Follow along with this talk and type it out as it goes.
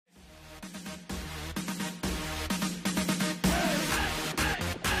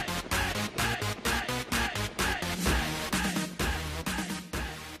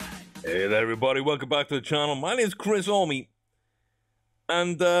Hey there, everybody. Welcome back to the channel. My name is Chris Orme.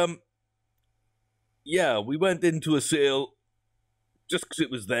 And, yeah, we went into a sale just because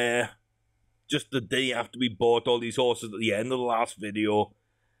it was there. Just the day after we bought all these horses at the end of the last video.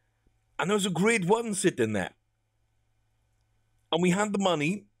 And there was a grade 1 sitting there. And we had the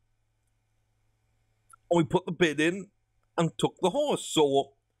money. And we put the bid in and took the horse.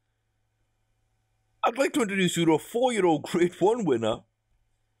 So, I'd like to introduce you to a 4-year-old grade 1 winner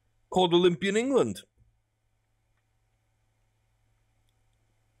called Olympian England.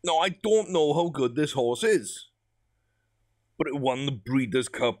 Now, I don't know how good this horse is, but it won the Breeders'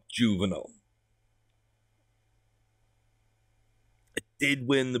 Cup Juvenile. It did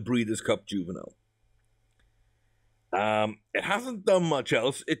win the Breeders' Cup Juvenile. It hasn't done much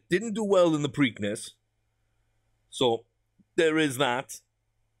else. It didn't do well in the Preakness, so there is that.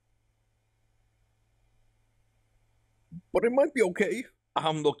 But it might be okay. I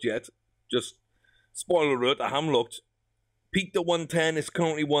haven't looked yet. Just spoiler alert, I haven't looked. Peaked at 110, it's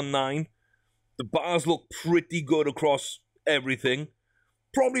currently 1.9. The bars look pretty good across everything.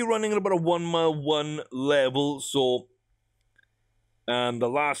 Probably running at about a 1 mile 1 level, so the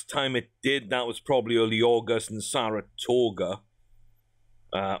last time it did, that was probably early August in Saratoga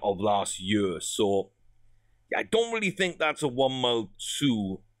of last year. So yeah, I don't really think that's a 1 mile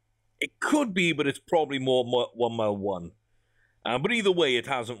 2. It could be, but it's probably more 1 mile 1. But either way, it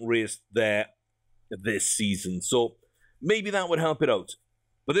hasn't raced there this season, so maybe that would help it out.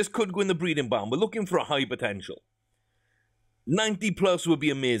 But this could go in the breeding barn. We're looking for a high potential. 90 plus would be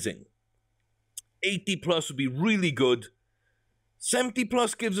amazing. 80 plus would be really good. 70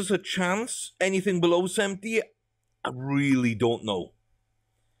 plus gives us a chance. Anything below 70, I really don't know.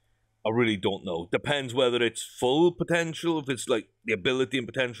 I really don't know. Depends whether it's full potential, if it's like the ability and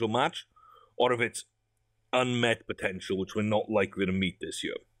potential match, or if it's unmet potential, which we're not likely to meet this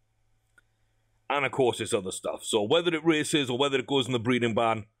year. And of course, it's other stuff. So whether it races or whether it goes in the breeding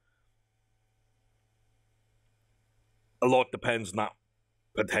barn, a lot depends on that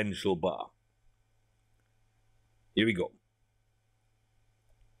potential bar. Here we go.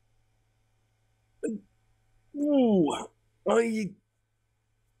 Ooh,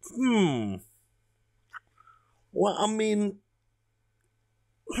 well, I mean,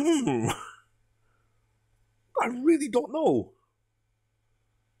 I really don't know.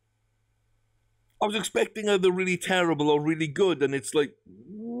 I was expecting either really terrible or really good, and it's like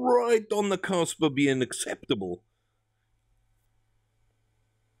right on the cusp of being acceptable.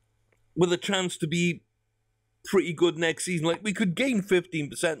 With a chance to be pretty good next season. Like, we could gain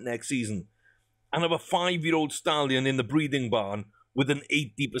 15% next season and have a 5-year-old stallion in the breeding barn with an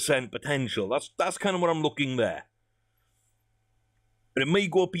 80% potential. That's kind of what I'm looking there. But it may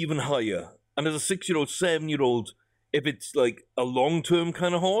go up even higher. And as a 6-year-old, 7-year-old, if it's like a long-term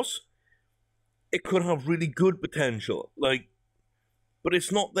kind of horse, it could have really good potential. Like, but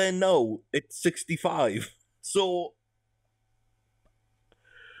it's not there now. It's 65. So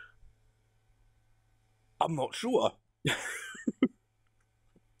I'm not sure.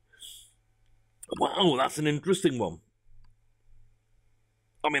 Wow, that's an interesting one.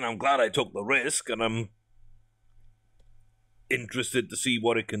 I mean, I'm glad I took the risk, and I'm interested to see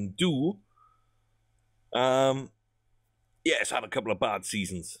what it can do. Yeah, it's had a couple of bad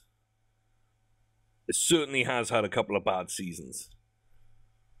seasons. It certainly has had a couple of bad seasons.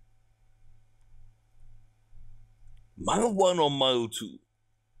 Mile 1 or mile 2?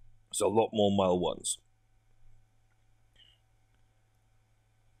 There's a lot more mile 1s.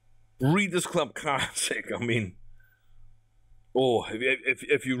 Breeders' Club Classic, I mean, oh,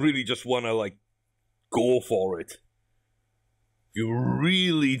 if you really just want to, like, go for it. If you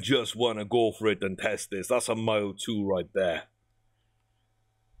really just want to go for it and test this, that's a mile 2 right there.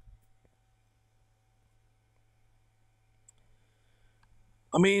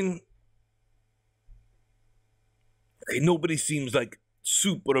 I mean, okay, nobody seems like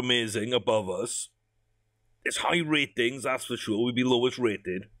super amazing above us. It's high ratings, that's for sure. We'd be lowest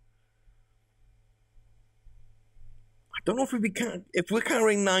rated. I don't know if we're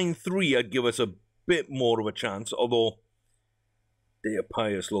carrying 9.3, I'd give us a bit more of a chance, although Dea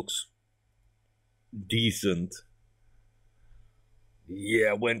Pius looks decent.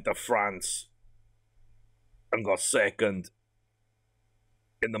 Yeah, went to France and got second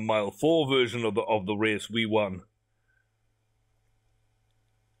in the mile 4 version of the race we won.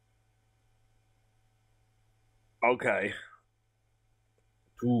 Okay.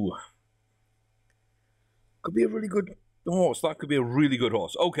 Ooh. Could be a really good horse. That could be a really good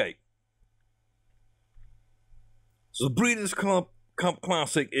horse. Okay. So the Breeders' Cup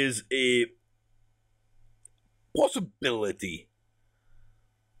Classic is a possibility.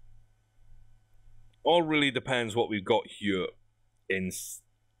 All really depends what we've got here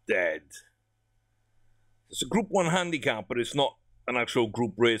instead. It's a Group 1 handicap, but it's not an actual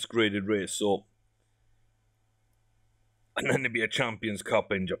group race, graded race, so... And then there'd be a Champions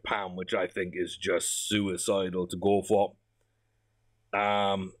Cup in Japan, which I think is just suicidal to go for.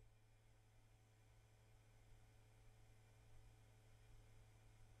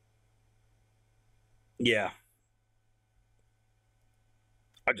 Yeah.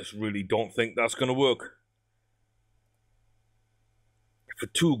 I just really don't think that's going to work. For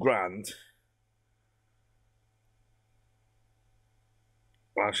 $2,000...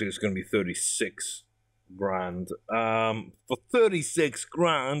 Well, actually, it's going to be 36 grand. For 36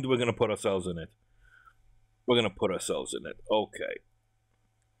 grand, we're going to put ourselves in it. We're going to put ourselves in it. Okay.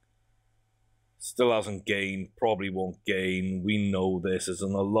 Still hasn't gained. Probably won't gain. We know this is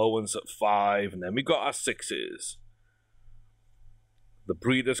an allowance at 5. And then we got our 6s. The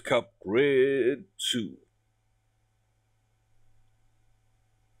Breeders' Cup Grade 2.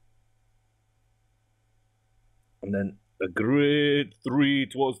 And then a Grade 3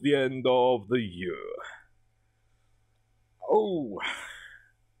 towards the end of the year. Oh.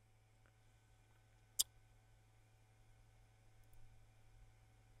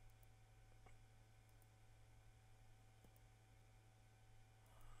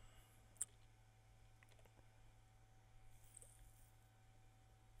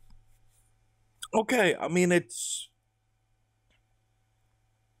 Okay, I mean, it's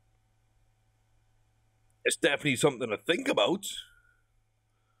definitely something to think about.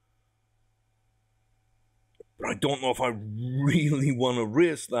 But I don't know if I really want to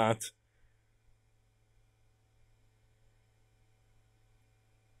risk that.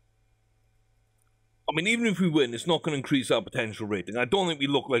 I mean, even if we win, it's not going to increase our potential rating. I don't think we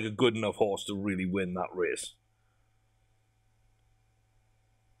look like a good enough horse to really win that race.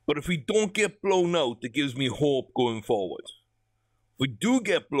 But if we don't get blown out, it gives me hope going forward. If we do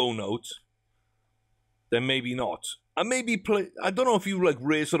get blown out, then maybe not. And maybe play... I don't know if you like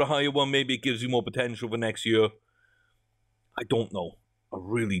race at a higher one, maybe it gives you more potential for next year. I don't know. I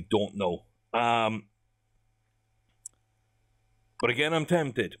really don't know. But again, I'm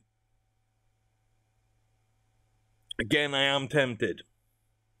tempted. Again, I am tempted.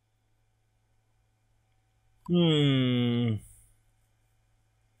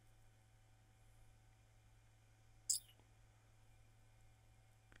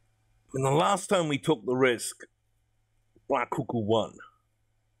 And the last time we took the risk, Black Cuckoo won.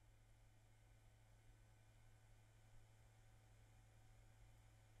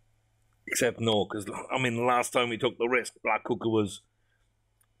 Except no, because, I mean, the last time we took the risk, Black Cuckoo was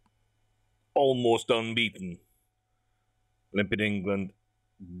almost unbeaten. Olympic England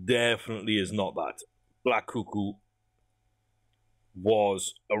definitely is not that. Black Cuckoo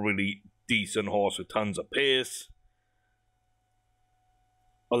was a really decent horse with tons of pace.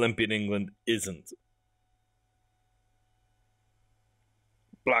 Olympian England isn't.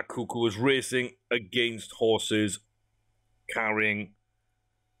 Black Cuckoo was racing against horses carrying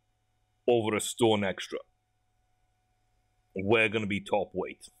over a stone extra. We're going to be top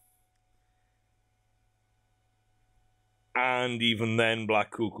weight. And even then,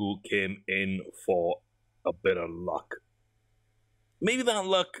 Black Cuckoo came in for a bit of luck. Maybe that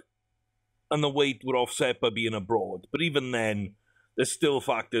luck and the weight were offset by being abroad, but even then, there's still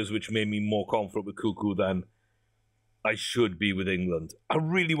factors which made me more confident with Cuckoo than I should be with England. I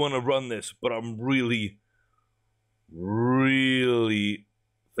really want to run this, but I'm really, really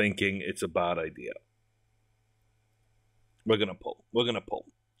thinking it's a bad idea. We're going to pull. We're going to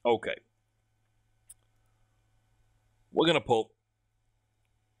pull. Okay. We're going to pull.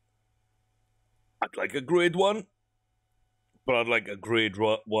 I'd like a grade 1, but I'd like a grade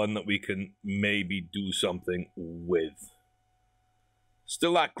 1 that we can maybe do something with.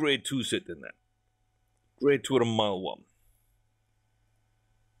 Still that grade 2 sitting there. Grade 2 at a mile 1.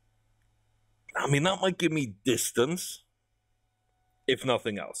 I mean, that might give me distance, if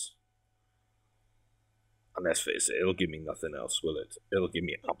nothing else. And let's face it, it'll give me nothing else, will it? It'll give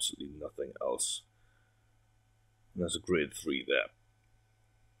me absolutely nothing else. And there's a grade 3 there.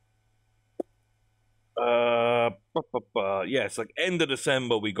 Yeah, it's like end of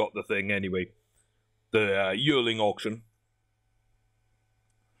December we got the thing anyway. The yearling auction.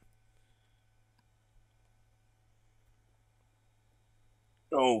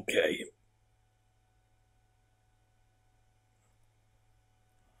 Okay.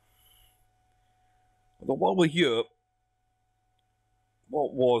 But while we're here,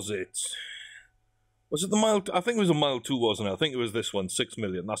 what was it? Was it the mile? I think it was a mile 2, wasn't it? I think it was this one, 6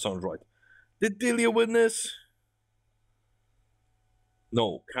 million. That sounds right. Did Delia win this?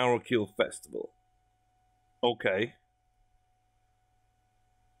 No, Carol Kill Festival. Okay.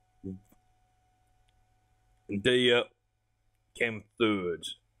 They came third.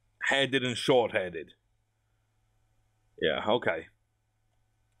 Headed and short-headed. Yeah, okay.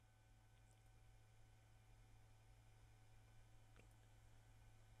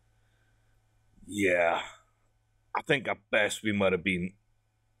 Yeah. I think at best we might have been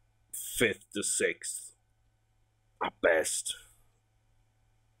 5th to 6th. At best.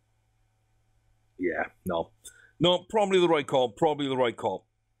 Yeah, no. No, probably the right call. Probably the right call.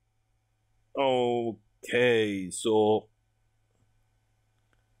 Okay, so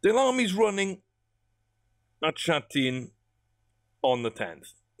the army's running at Shatin on the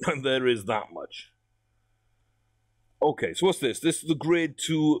 10th. And there is that much. Okay, so what's this? This is the grade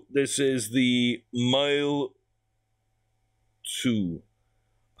 2. This is the mile 2.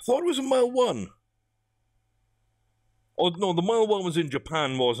 I thought it was a mile 1. Oh, no, the mile 1 was in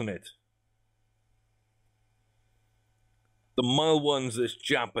Japan, wasn't it? The mile 1's this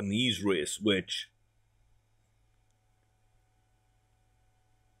Japanese race, which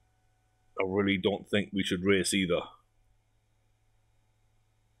I really don't think we should race either.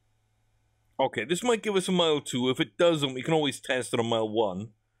 Okay, this might give us a mile 2. If it doesn't, we can always test it on mile 1,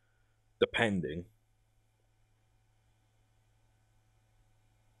 depending.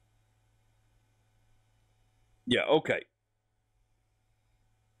 Yeah, okay.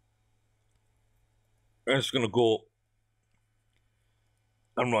 I'm just gonna go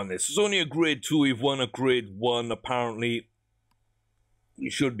and run this. It's only a grade 2. We've won a grade 1. Apparently, we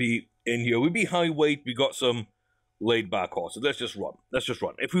should be in here. We'd be high weight. We got some laid back horses. Let's just run. Let's just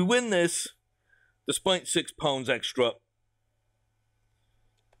run. If we win this, despite 6 pounds extra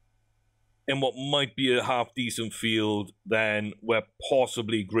in what might be a half decent field, then we're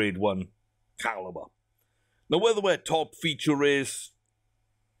possibly grade 1 caliber. Now, whether we're top feature race,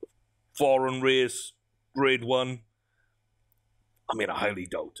 foreign race, grade 1, I mean, I highly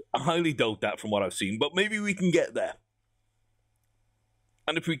doubt. I highly doubt that from what I've seen, but maybe we can get there.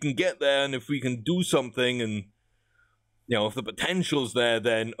 And if we can get there, and if we can do something, and, you know, if the potential's there,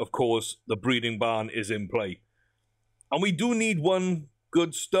 then, of course, the breeding barn is in play. And we do need one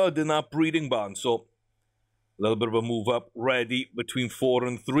good stud in that breeding barn, so a little bit of a move up, ready between 4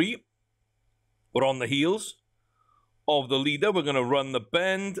 and 3. We're on the heels of the leader. We're going to run the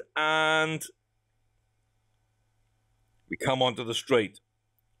bend, and we come onto the straight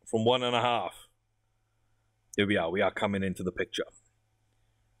from 1.5. Here we are. We are coming into the picture.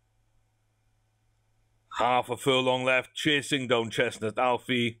 Half a furlong left, chasing down Chestnut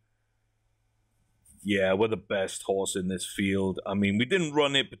Alfie. Yeah, we're the best horse in this field. I mean, we didn't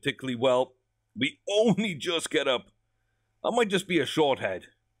run it particularly well. We only just get up. That might just be a short head.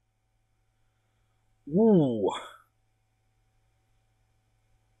 Ooh.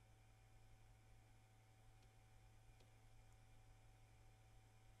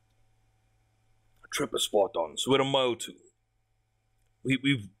 Trip a spot on. So we're a mile 2.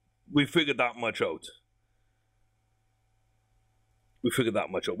 We figured that much out. We figured that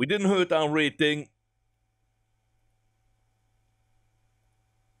much out. We didn't hurt our rating.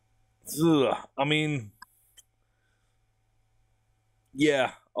 Ugh, I mean,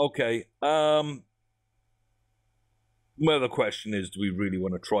 yeah, okay. Well, the question is, do we really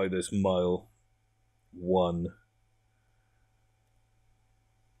want to try this mile 1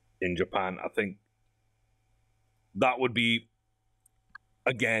 in Japan? I think that would be,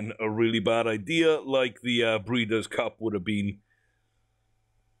 again, a really bad idea, like the Breeders' Cup would have been.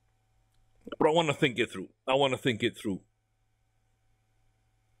 But I want to think it through. I want to think it through.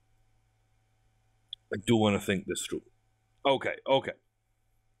 I do want to think this through. Okay, okay.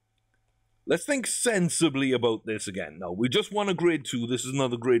 Let's think sensibly about this again. Now, we just won a grade 2. This is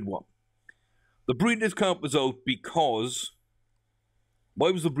another grade 1. The Breeders' Cup was out because...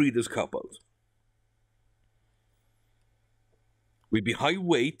 Why was the Breeders' Cup out? We'd be high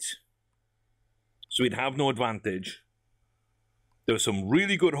weight, so we'd have no advantage. There were some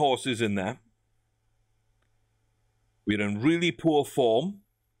really good horses in there. We're in really poor form.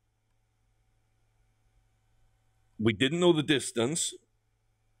 We didn't know the distance.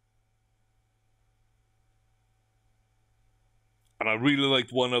 And I really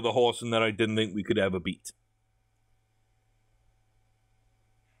liked one other horse in there I didn't think we could ever beat.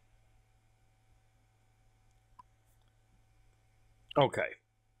 Okay.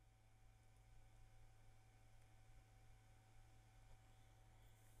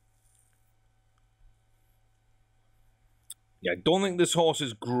 Yeah, I don't think this horse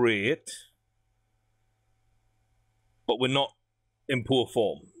is great. But we're not in poor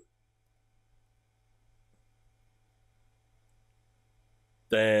form.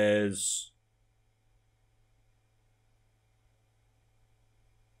 There's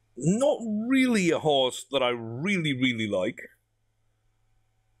Not really a horse that I really, really like.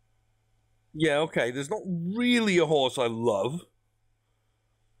 Yeah, okay, there's not really a horse I love.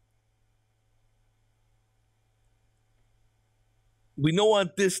 We know our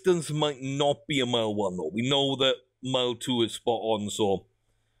distance might not be a mile 1, though. We know that mile 2 is spot on, so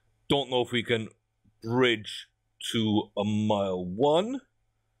don't know if we can bridge to a mile 1.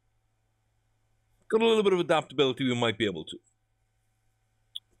 Got a little bit of adaptability, we might be able to.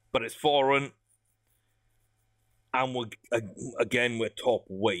 But it's foreign, and we're top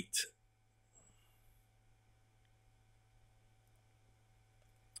weight.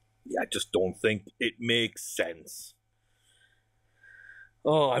 Yeah, I just don't think it makes sense.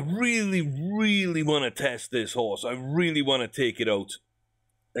 Oh, I really, really want to test this horse. I really want to take it out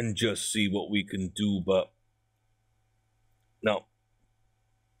and just see what we can do, but no.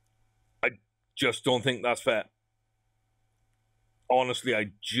 I just don't think that's fair. Honestly,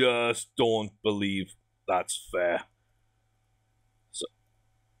 I just don't believe that's fair. So,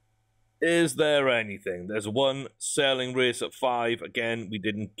 is there anything? There's one selling race at 5. Again, we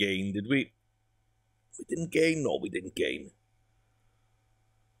didn't gain, did we? We didn't gain? No, we didn't gain.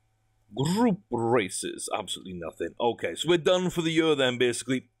 Group races, absolutely nothing. Okay, so we're done for the year then,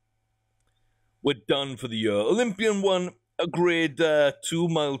 basically. We're done for the year. Olympian won a grade 2,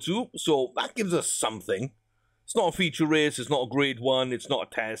 mile 2, so that gives us something. It's not a feature race, it's not a grade 1, it's not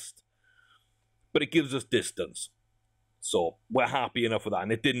a test, but it gives us distance. So we're happy enough with that,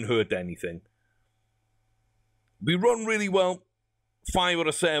 and it didn't hurt anything. We run really well. 5 out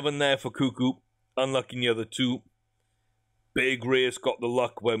of 7 there for Cuckoo. Unlucky in the other 2. Big race, got the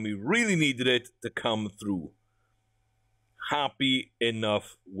luck when we really needed it to come through. Happy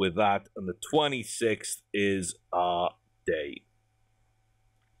enough with that, and the 26th is our day.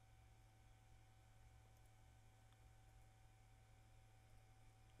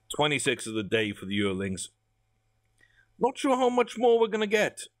 '26 is the day for the yearlings. Not sure how much more we're going to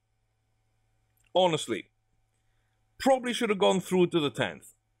get. Honestly. Probably should have gone through to the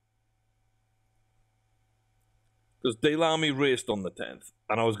 10th. Because Delamy raced on the 10th,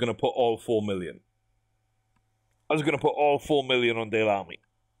 and I was going to put all 4 million. I was going to put all 4 million on Delamy.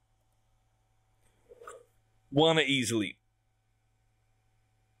 Won it easily.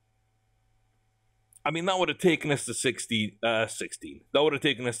 I mean, that would have taken us to 16. That would have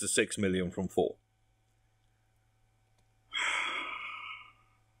taken us to 6 million from 4.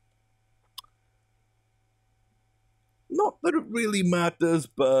 Not that it really matters,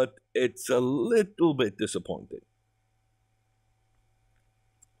 but it's a little bit disappointing.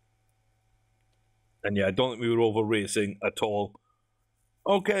 And yeah, I don't think we were over racing at all.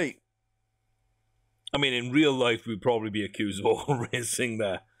 Okay. I mean, in real life, we'd probably be accused of over racing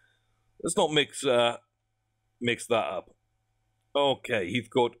there. Let's not mix that up. Okay,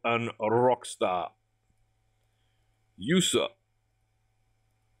 Heathcote and Rockstar. You, sir,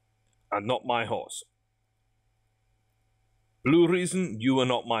 are not my horse. Blue Reason, you are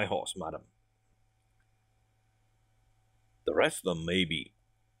not my horse, madam. The rest of them, maybe.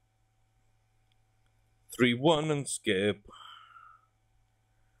 3-1 and skip.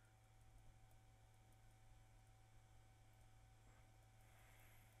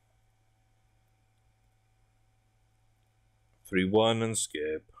 Three, 1 and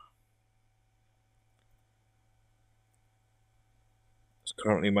skip. That's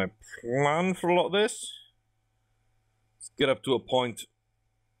currently my plan for a lot of this. Let's get up to a point.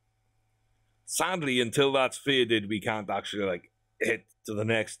 Sadly, until that's faded, we can't actually like hit to the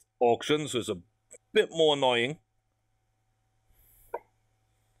next auction, so it's a bit more annoying.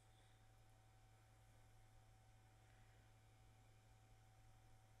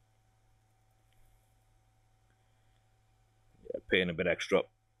 Yeah, paying a bit extra.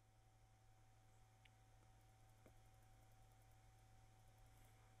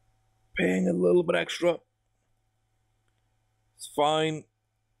 Paying a little bit extra. It's fine.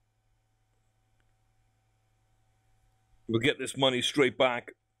 We'll get this money straight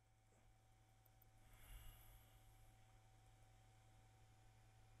back.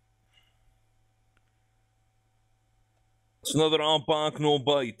 It's another arm bark, no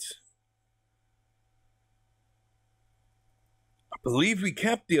bite. I believe we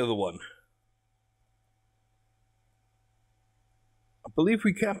kept the other one.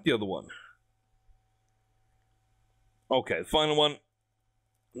 Okay, the final one.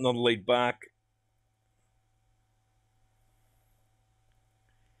 Another laid back.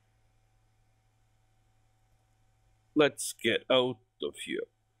 Let's get out of here.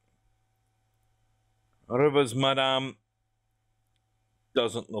 Rivers, madam.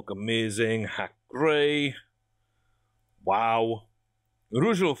 Doesn't look amazing. Hack Grey. Wow.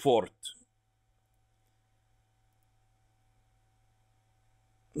 Rougelfort.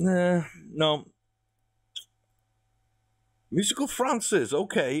 No. Musical Francis.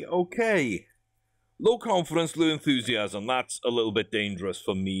 Okay, okay. Low confidence, low enthusiasm. That's a little bit dangerous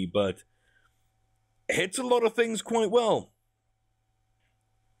for me, but it hits a lot of things quite well.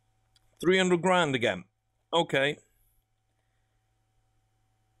 300 grand again. Okay.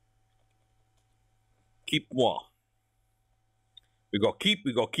 Keep moi. We got keep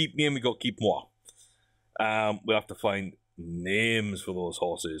me, and we got keep moi. We'll have to find names for those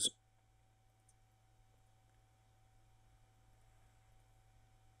horses.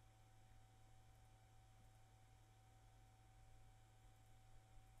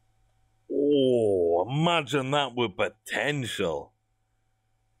 Oh, imagine that with potential.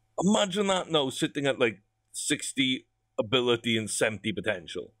 Imagine that now sitting at like 60 ability and 70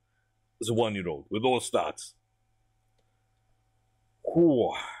 potential as a 1-year-old with those stats.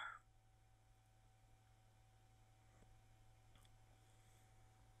 Whew.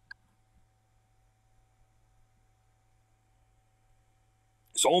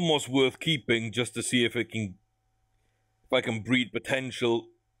 It's almost worth keeping just to see if I can breed potential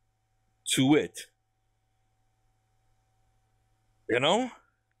to it. You know?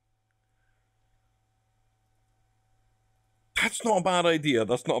 That's not a bad idea.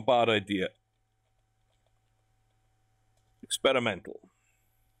 That's not a bad idea. Experimental.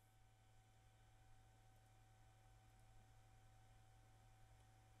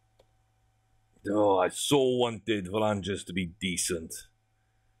 Oh, I so wanted Valanges to be decent.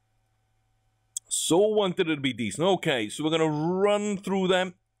 So wanted it to be decent. Okay, so we're going to run through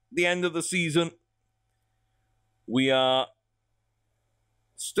them. The end of the season. We are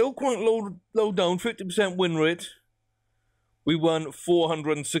still quite low down, 50% win rate. We won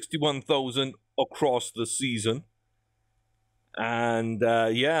 461,000 across the season. And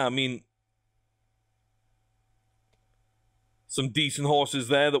yeah, I mean, some decent horses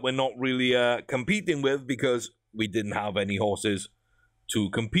there that we're not really competing with because we didn't have any horses to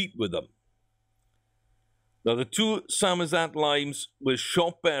compete with them. Now, the two Samizdat limes with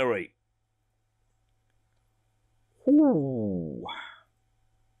Shopberry. Ooh.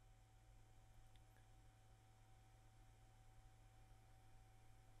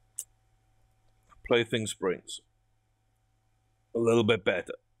 Plaything Springs. A little bit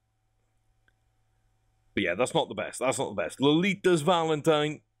better. But yeah, that's not the best. That's not the best. Lolita's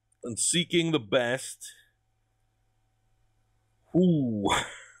Valentine and Seeking the Best. Ooh.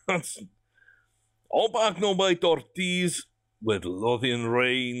 That's... All back now by Ortiz with Lothian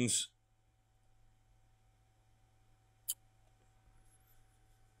Reigns.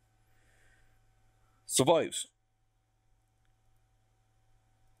 Survives.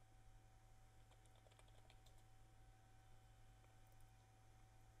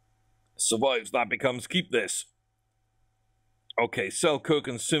 Survives. That becomes keep this. Okay, Selkirk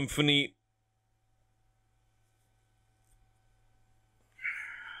and Symphony.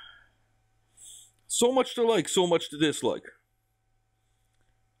 So much to like, so much to dislike.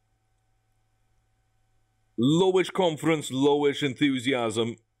 Lowish confidence, lowish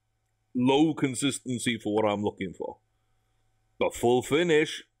enthusiasm, low consistency for what I'm looking for. But full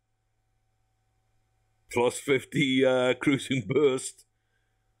finish, plus 50 cruising burst,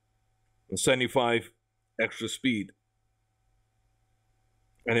 and 75 extra speed.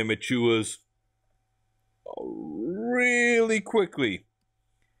 And it matures really quickly.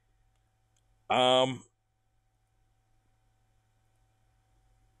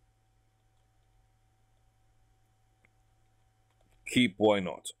 Keep, why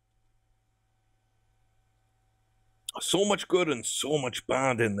not? So much good and so much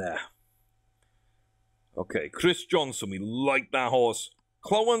bad in there. Okay, Chris Johnson, we like that horse.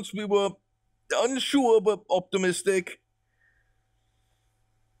 Clowens, we were unsure but optimistic.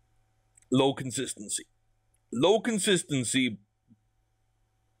 Low consistency. Low consistency.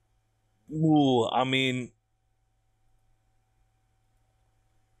 Ooh, I mean,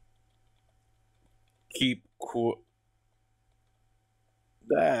 keep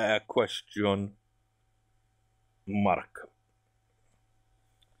that question mark.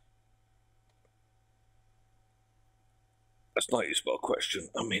 That's not how you spell question.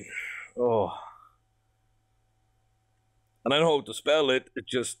 I mean, oh. And I know how to spell it. It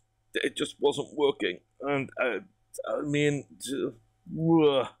just wasn't working. And I mean,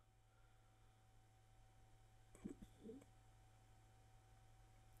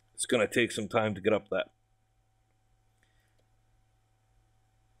 it's gonna take some time to get up that.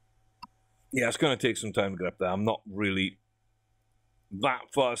 Yeah, it's gonna take some time to get up there. I'm not really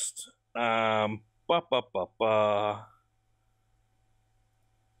that fussed.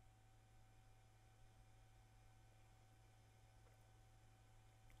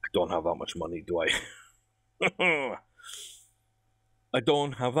 don't have that much money, do I? I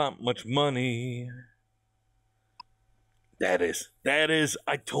don't have that much money. That is.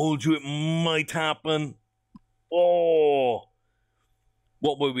 I told you it might happen. Oh.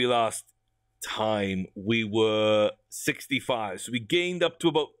 What were we last time? We were 65. So we gained up to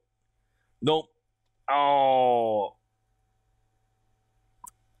about... Nope. Oh.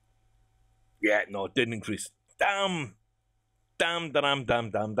 Yeah, no, it didn't increase. Damn. Damn.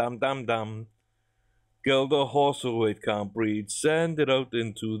 Girl, the horse of weight can't breed. Send it out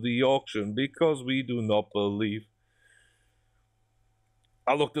into the auction because we do not believe.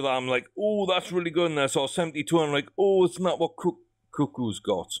 I looked at that, I'm like, oh, that's really good. And I saw 72, and I'm like, oh, it's not what Cuckoo's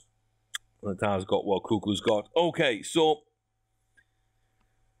got. And it has got what Cuckoo's got. Okay, so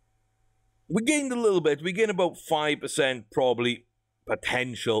we gained a little bit. We gained about 5% probably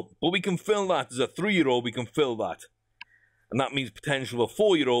potential, but we can fill that. As a 3-year-old, we can fill that. And that means potential of a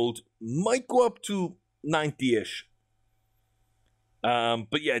 4-year-old might go up to 90-ish.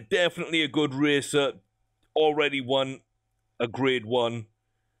 But yeah, definitely a good racer. Already won a grade 1.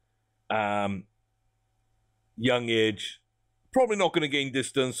 Young age. Probably not going to gain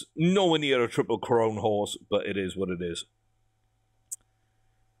distance. Nowhere near a Triple Crown horse, but it is what it is.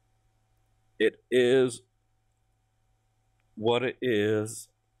 It is what it is.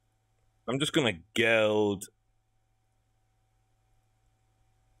 I'm just going to geld.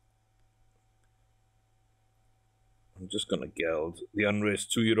 I'm just going to geld the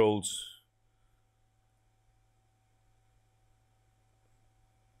unraced 2-year-olds.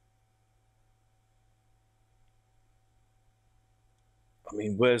 I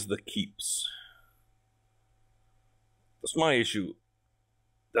mean, where's the keeps? That's my issue.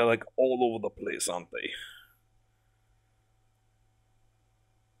 They're like all over the place, aren't they?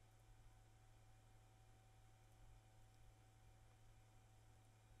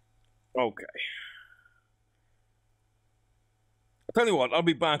 Okay. I'll tell you what, I'll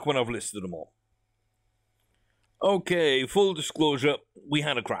be back when I've listed them all. Okay, full disclosure, we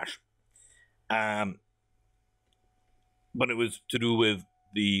had a crash. But it was to do with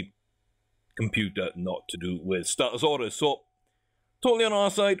the computer, not to do with status orders. So, totally on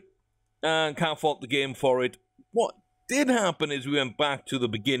our side, and can't fault the game for it. What did happen is we went back to the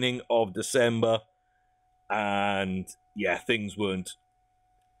beginning of December, and yeah, things weren't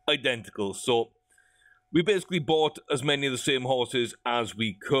identical. So, we basically bought as many of the same horses as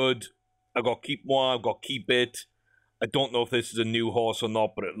we could. I got Keep Moi, I've got Keep It. I don't know if this is a new horse or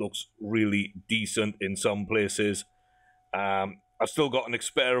not, but it looks really decent in some places. I've still got an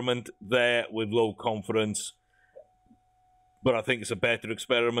Experiment there with low confidence, but I think it's a better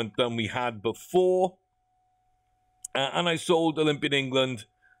Experiment than we had before. And I sold Olympian England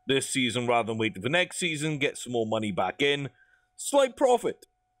this season rather than waiting for next season, get some more money back in. Slight profit.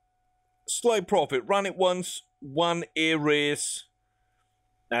 Slight profit. Ran it once, won a race.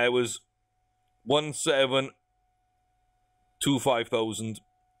 It was 1,725,000.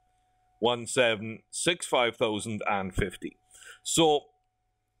 1,765,050. So,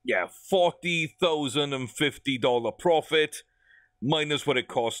 yeah, $40,050 profit minus what it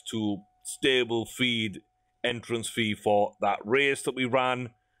cost to stable, feed, entrance fee for that race that we ran.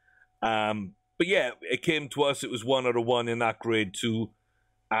 But yeah, it came to us. It was 1 out of 1 in that grade 2,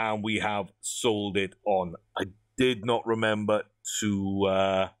 and we have sold it on. I did not remember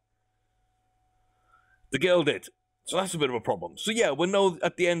to geld it. So that's a bit of a problem. So yeah, we're now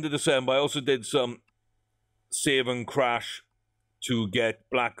at the end of December. I also did some save and crash to get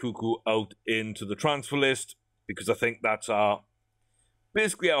Black Cuckoo out into the transfer list, because I think that's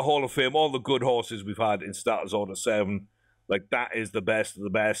basically our Hall of Fame. All the good horses we've had in Starters Order 7, like that is the best of the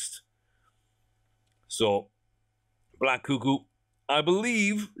best. So Black Cuckoo, I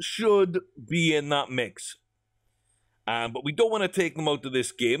believe, should be in that mix. But we don't want to take them out of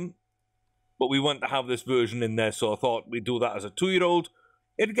this game. But we want to have this version in there, so I thought we'd do that as a 2-year-old.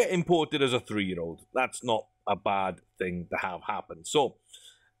 It'd get imported as a 3-year-old. That's not a bad thing to have happen. So,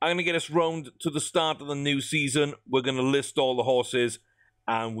 I'm going to get us round to the start of the new season. We're going to list all the horses,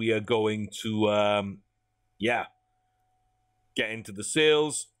 and we are going to, get into the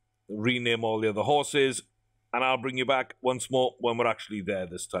sales, rename all the other horses, and I'll bring you back once more when we're actually there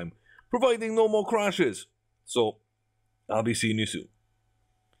this time, providing no more crashes. So, I'll be seeing you soon.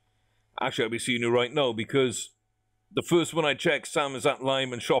 Actually, I'll be seeing you right now, because the first one I checked, Sam is at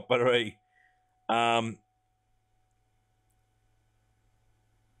Lime and Shop Beret.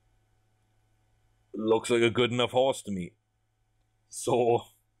 Looks like a good enough horse to me. So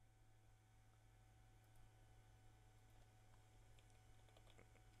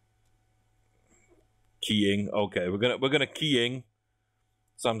keying. Okay, we're gonna keying.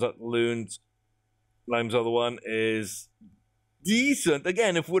 Sam's at Loons. Lime's other one is decent.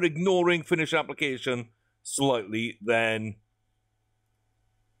 Again, if we're ignoring finish application slightly, then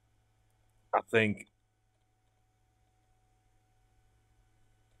I think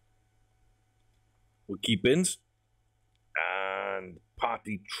we'll keep ins. And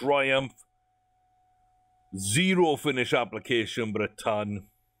Party Triumph. 0 finish application, but a ton.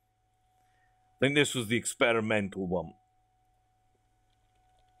 I think this was the experimental one.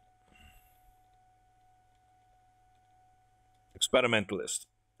 Experimentalist.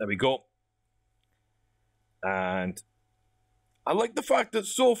 There we go. And I like the fact that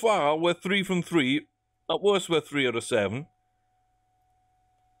so far we're 3 from 3. At worst, we're 3 out of 7.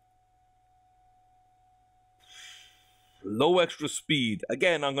 Low extra speed.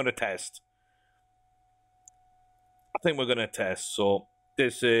 Again, I'm going to test. I think we're going to test. So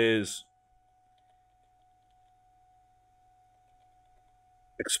this is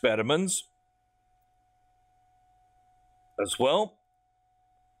experiments as well.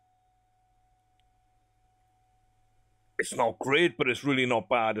 It's not great, but it's really not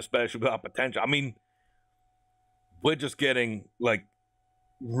bad, especially with that potential. I mean, we're just getting, like,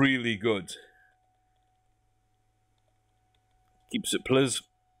 really good. Keeps it, please.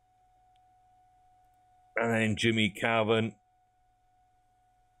 And then Jimmy Cavan.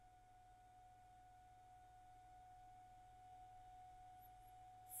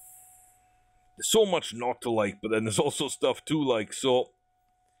 There's so much not to like, but then there's also stuff to like, so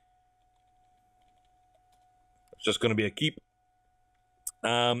it's just going to be a keep.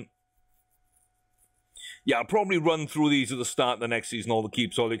 Yeah, I'll probably run through these at the start of the next season, all the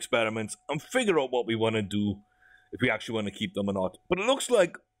keeps, all the experiments, and figure out what we want to do, if we actually want to keep them or not. But it looks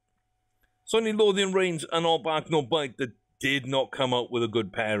like Sunny Lothian Reigns and All Bark No Bite that did not come out with a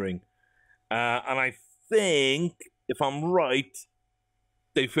good pairing. And I think, if I'm right,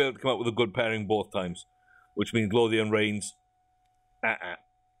 they failed to come up with a good pairing both times, which means Lothian Reigns,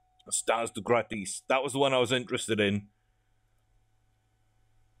 Stars de Gratis. That was the one I was interested in.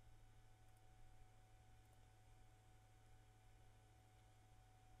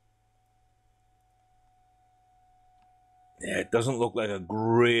 Yeah, it doesn't look like a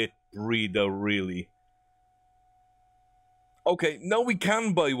great breeder, really. Okay, now we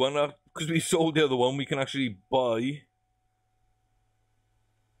can buy one, because we sold the other one, we can actually buy...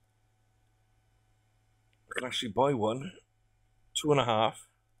 I can actually buy one. 2.5.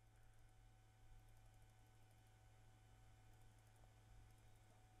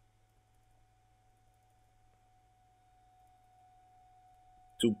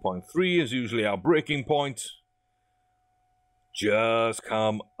 $2.3 is usually our breaking point. Just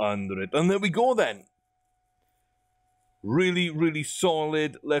come under it. And there we go then. Really, really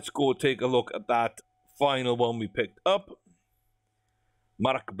solid. Let's go take a look at that final one we picked up.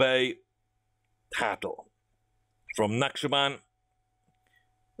 Mark Bay Tattle. From Nakshaban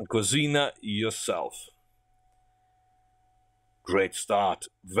and Kozina yourself. Great start.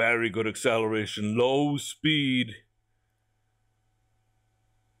 Very good acceleration. Low speed.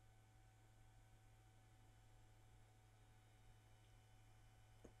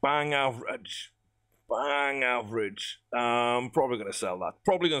 Bang average. Bang average. Probably going to sell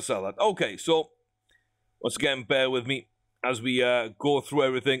that. Okay, so once again, bear with me as we go through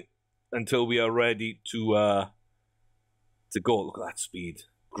everything until we are ready to go. Look at that speed.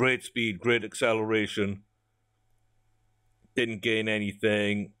 Great speed, great acceleration. Didn't gain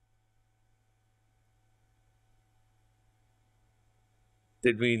anything.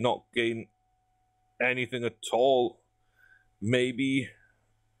 Did we not gain anything at all? Maybe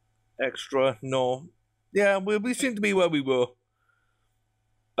extra? No. Yeah, we seem to be where we were.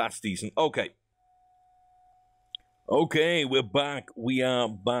 That's decent. Okay. Okay, we're back. We are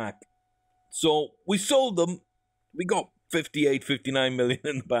back. So, we sold them. We got 58, 59 million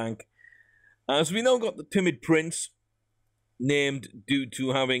in the bank. So we now got the Timid Prince, named due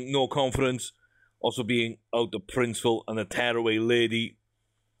to having no confidence, also being out of Princeville, and the Tearaway Lady.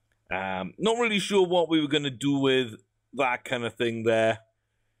 Not really sure what we were going to do with that kind of thing there.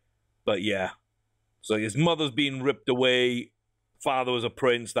 But yeah. So his mother's being ripped away. Father was a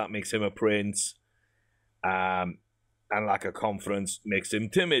prince. That makes him a prince. And lack of confidence makes him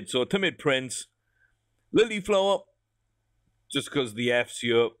timid. So Timid Prince. Lilyflower. Just because the F's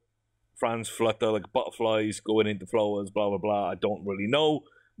here. Franz flutter like butterflies going into flowers. Blah, blah, blah. I don't really know.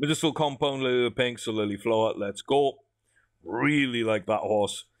 Medicinal compound. Lily Pink. So Lilyflower. Let's go. Really like that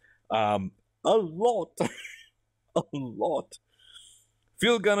horse. A lot. A lot.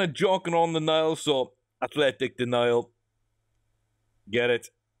 Field Gunner jogging on the Nile, so Athletic Denial. Get it.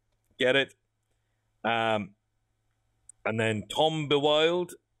 Get it. And then Tom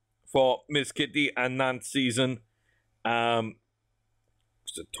Bewild for Miss Kitty and Nance season.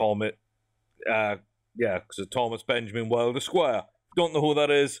 Thomas Benjamin Wilde Esquire. Don't know who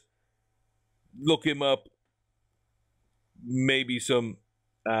that is. Look him up. Maybe some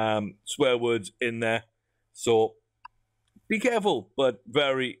swear words in there. So be careful, but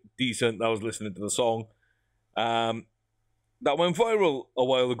very decent. I was listening to the song. That went viral a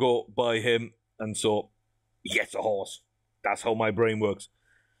while ago by him, and so he gets a horse. That's how my brain works.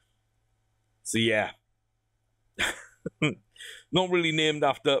 So yeah. Not really named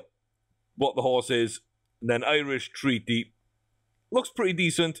after what the horse is. And then Irish Treaty. Looks pretty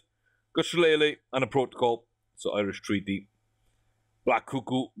decent. Got Shillelagh and a protocol. So Irish Treaty. Black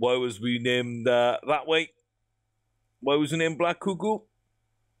Cuckoo. Why was we named that way? Why was the name Black Cuckoo?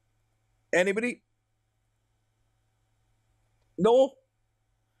 Anybody? No?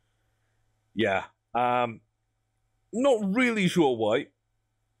 Yeah. Not really sure why.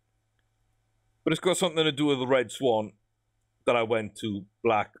 But it's got something to do with the Red Swan that I went to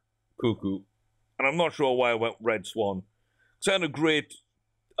Black Cuckoo. And I'm not sure why I went Red Swan. It's had a great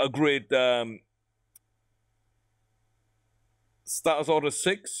Status Order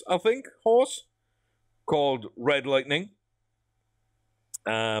 6, I think, horse called Red Lightning.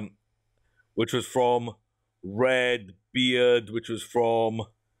 Which was from Red Beard, which was from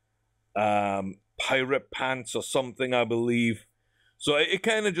Pirate Pants or something, I believe. So it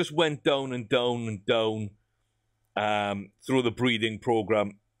kind of just went down and down and down through the breeding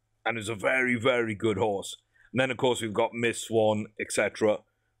program, and it's a very, very good horse. And then, of course, we've got Miss Swan, etc.,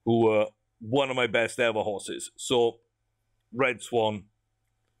 who were one of my best ever horses. So Red Swan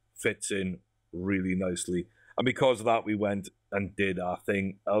fits in really nicely. And because of that, we went and did our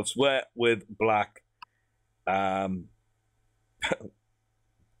thing elsewhere with Black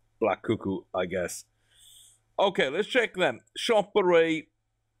Black Cuckoo, I guess. Okay, let's check them. Shop Array.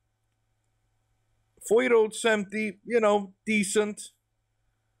 4-year-old empty, decent.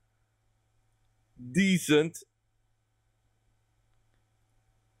 Decent.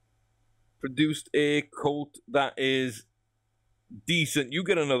 Produced a colt that is decent. You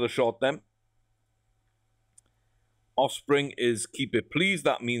get another shot then. Offspring is Keep It Please.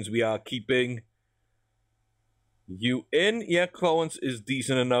 That means we are keeping you in. Yeah, Clarence is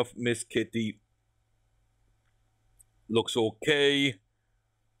decent enough. Miss Kitty looks okay.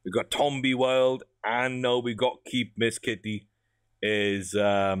 We got Tom B. Wild, and now we got Keep Miss Kitty is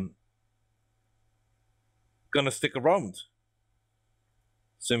gonna stick around.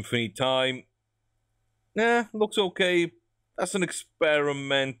 Symphony Time. Looks okay. That's an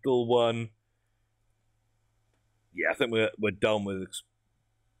experimental one. Yeah, I think we're done with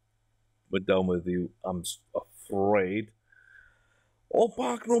you. I'm afraid. Oh,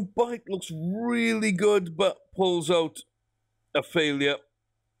 Bark No Bite looks really good, but pulls out a failure.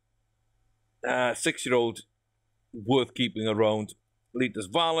 6-year-old, worth keeping around. Lita's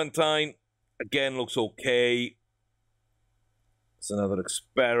Valentine, again, looks okay. It's another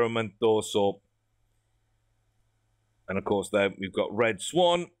experiment, though, so. And of course, then we've got Red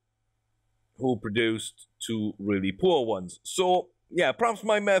Swan, who produced 2 really poor ones. So, yeah, perhaps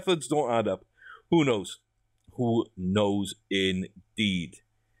my methods don't add up. Who knows? Who knows indeed?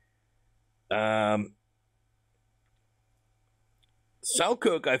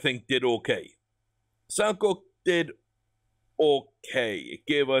 Selkirk, I think, did okay. Selkirk did okay. It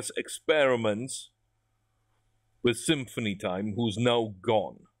gave us experiments with Symphony Time, who's now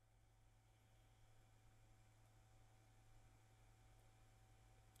gone.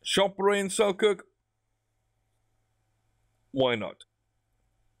 Shopper in Selkirk? Why not?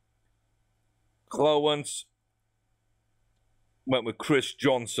 Clowance went with Chris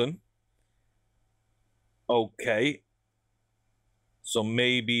Johnson. Okay. So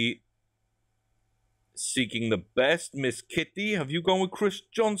maybe Seeking the Best. Miss Kitty, have you gone with Chris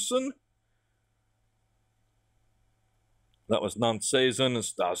Johnson? That was Nance Saison and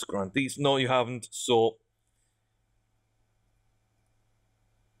Stars Grandees. No, you haven't. So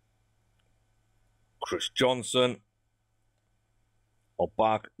Chris Johnson. Or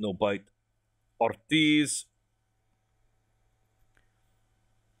Bark No Bite Ortiz.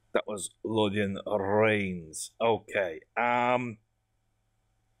 That was Lodian Reigns. Okay.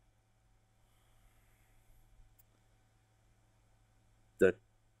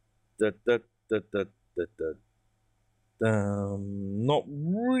 Not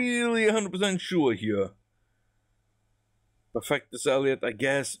really 100% sure here. Perfectus Elliott, I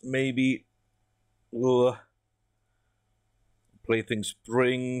guess, maybe. Plaything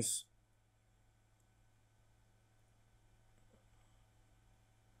Springs.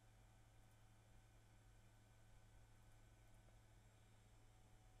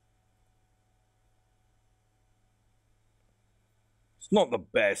 It's not the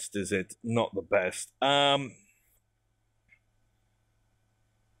best, is it? Not the best.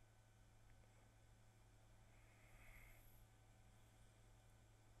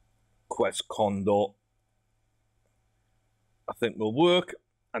 Quest Condor, I think will work.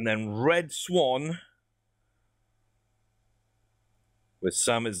 And then Red Swan with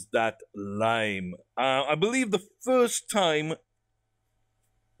Sam is that lime. I believe the first time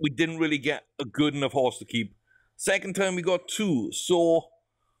we didn't really get a good enough horse to keep. Second time we got 2, so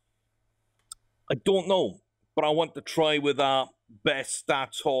I don't know. But I want to try with our best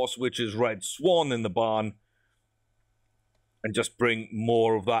stats horse, which is Red Swan in the barn, and just bring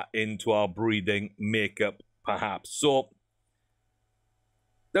more of that into our breeding makeup, perhaps. So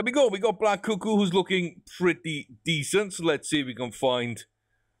there we go. We got Black Cuckoo, who's looking pretty decent. So let's see if we can find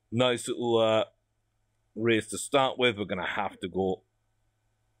nice little race to start with. We're going to have to go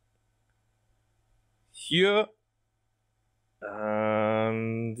here.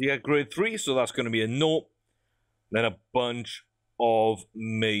 And yeah, grade 3. So that's going to be a no. Then a bunch of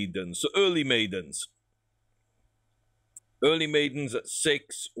maidens. So early maidens. Early maidens at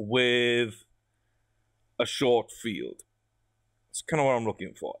 6 with a short field. That's kind of what I'm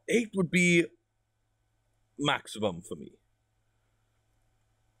looking for. 8 would be maximum for me.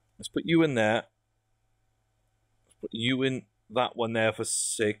 Let's put you in there. Let's put you in that one there for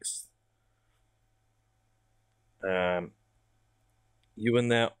 6th. You in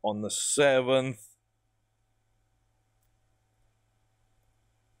there on the 7th.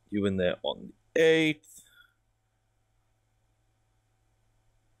 You in there on the 8th.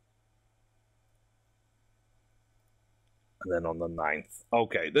 And then on the 9th.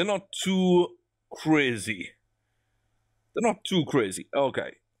 Okay, they're not too crazy. They're not too crazy.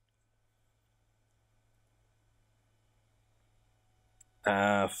 Okay.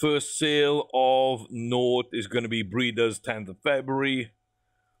 First sale of note is going to be Breeders 10th of February.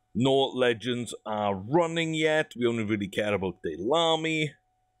 No legends are running yet. We only really care about Delamy.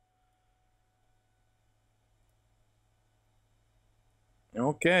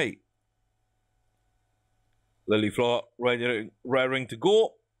 Okay. Lilyflower raring to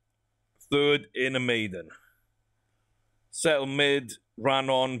go. 3rd in a maiden. Settle mid, ran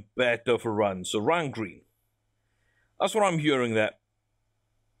on, better for run. So ran green. That's what I'm hearing there.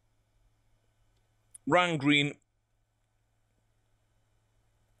 Ran green.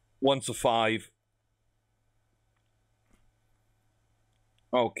 Once a 5.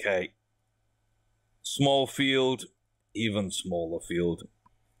 Okay. Small field. Even smaller field.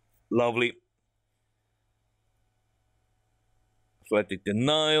 Lovely. Athletic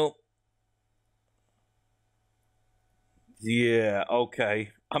Denial. Yeah,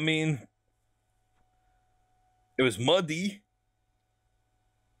 okay. I mean, it was muddy.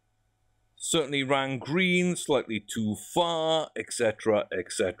 Certainly ran green, slightly too far, etc.,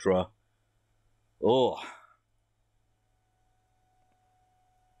 etc. Oh.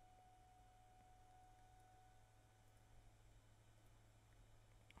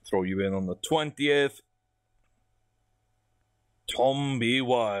 Throw you in on the 20th. Tom B.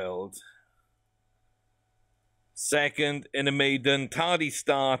 Wild. 2nd in a maiden. Tardy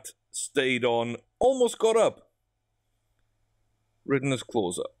start. Stayed on. Almost got up. Ridden as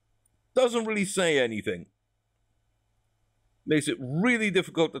closer. Doesn't really say anything. Makes it really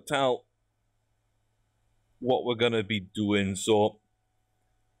difficult to tell what we're going to be doing. So,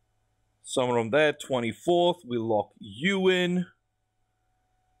 somewhere on there. 24th. We lock you in.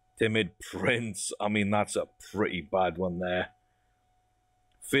 Timid Prince. I mean, that's a pretty bad one there.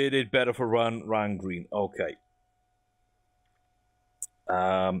 Faded, better for run, ran green. Okay.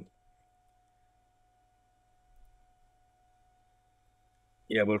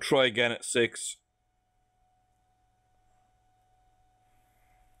 Yeah, we'll try again at 6.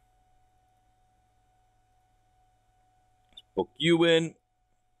 Book you in.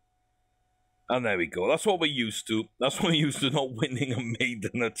 And there we go. That's what we're used to. That's what we're used to, not winning a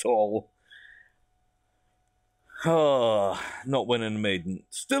maiden at all. Not winning a maiden.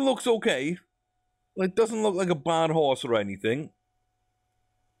 Still looks okay. It doesn't look like a bad horse or anything.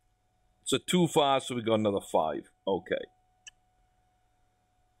 So 2 fast, so we got another 5. Okay.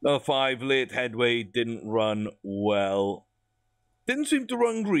 Another 5, late headway, didn't run well. Didn't seem to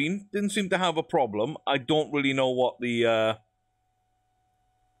run green. Didn't seem to have a problem. I don't really know what the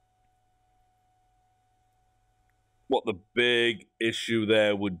big issue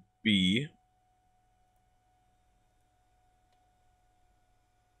there would be.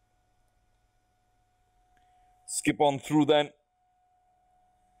 Skip on through then.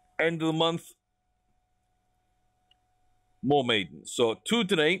 End of the month. More maidens. So 2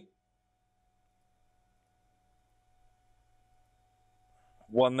 today.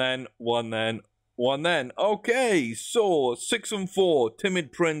 One then, one then, one then. Okay, so 6 and 4.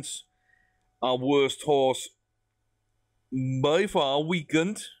 Timid Prince, our worst horse by far,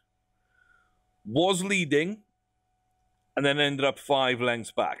 weakened. Was leading, and then ended up 5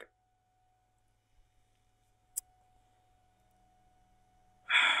 lengths back.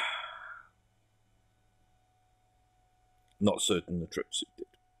 Not certain the trip suited.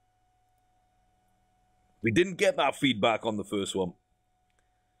 We didn't get that feedback on the first one.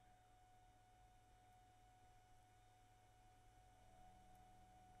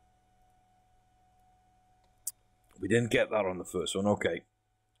 We didn't get that on the first one, okay.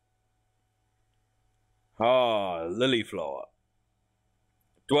 Ah, Lilyflower.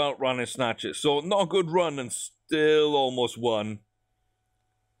 To outrun his snatches. So, not a good run and still almost won.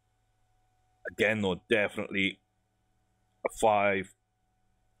 Again, though, definitely a 5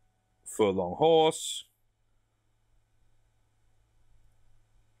 furlong horse.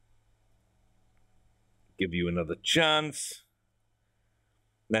 Give you another chance.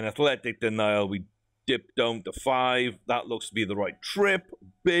 Then Athletic Denial, we dip down to 5. That looks to be the right trip.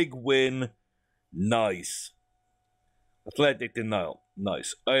 Big win. Nice. Athletic Denial.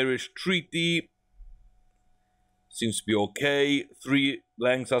 Nice. Irish Treaty. Seems to be okay. 3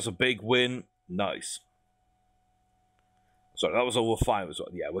 lengths. That's a big win. Nice. Sorry, that was over 5 as well.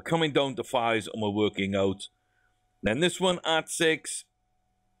 Yeah, we're coming down to 5s and we're working out. Then this one at 6.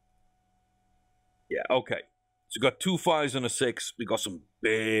 Yeah, okay. So we got 2 5s and a 6. We got some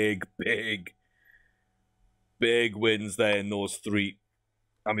big wins there in those 3.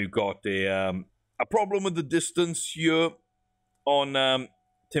 And we've got a problem with the distance here on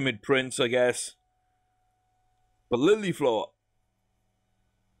Timid Prince, I guess. But Lilyflower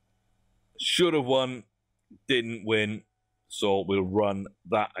should have won, didn't win. So we'll run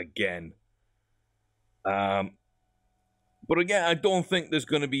that again. But again, I don't think there's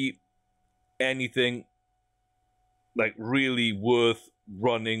going to be anything like really worth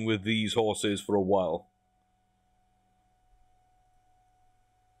running with these horses for a while.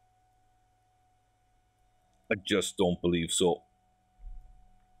 I just don't believe so.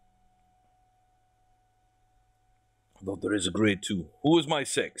 Although there is a grade 2. Who was my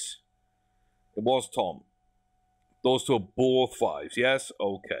 6? It was Tom. Those two are both 5s, yes?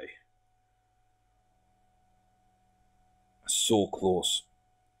 Okay. So close.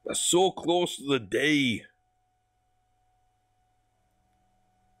 They're so close to the day.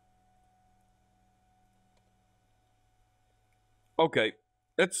 Okay.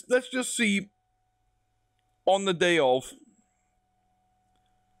 Let's just see on the day of.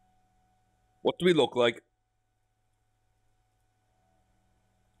 What do we look like?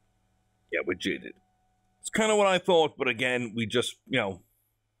 Yeah, we're jaded. It's kind of what I thought, but again, we just, you know,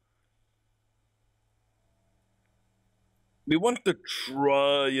 we want to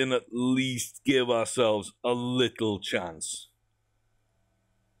try and at least give ourselves a little chance.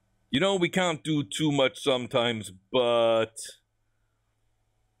 You know, we can't do too much sometimes, but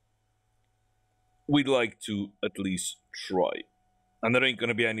we'd like to at least try. And there ain't going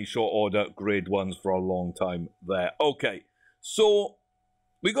to be any short order grade 1s for a long time there. Okay, so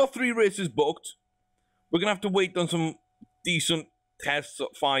we got 3 races booked. We're going to have to wait on some decent tests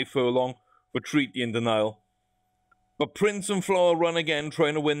at 5 furlong for Treaty and Denial. But Prince and Flower run again,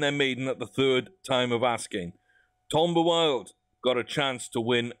 trying to win their maiden at the 3rd time of asking. Tomba Wild got a chance to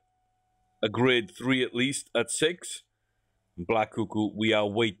win a grade 3 at least at 6. And Black Cuckoo we are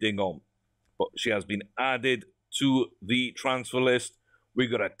waiting on. But she has been added to the transfer list. We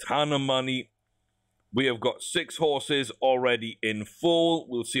got a ton of money. We have got 6 horses already in full.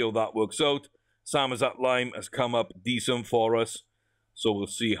 We'll see how that works out. Samazat Lime has come up decent for us. So we'll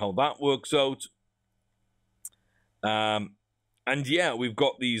see how that works out. And yeah, we've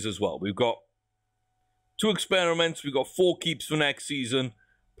got these as well. We've got 2 experiments. We've got 4 keeps for next season.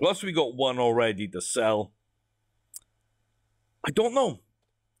 Plus we got 1 already to sell. I don't know.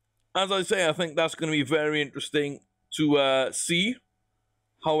 As I say, I think that's going to be very interesting to see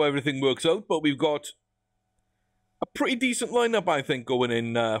how everything works out. But we've got a pretty decent lineup, I think, going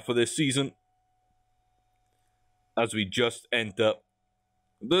in for this season. As we just enter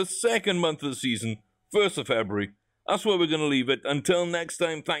the 2nd month of the season, 1st of February. That's where we're going to leave it. Until next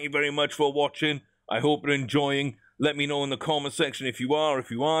time, thank you very much for watching. I hope you're enjoying. Let me know in the comment section if you are,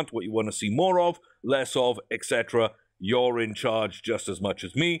 if you aren't, what you want to see more of, less of, etc. You're in charge just as much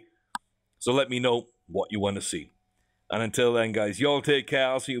as me. So let me know what you want to see. And until then, guys, y'all take care.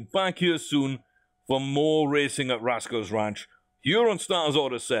 I'll see you back here soon for more racing at Rascals Ranch here on Stars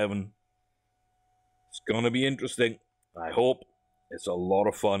Order 7. It's going to be interesting. I hope it's a lot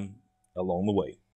of fun along the way.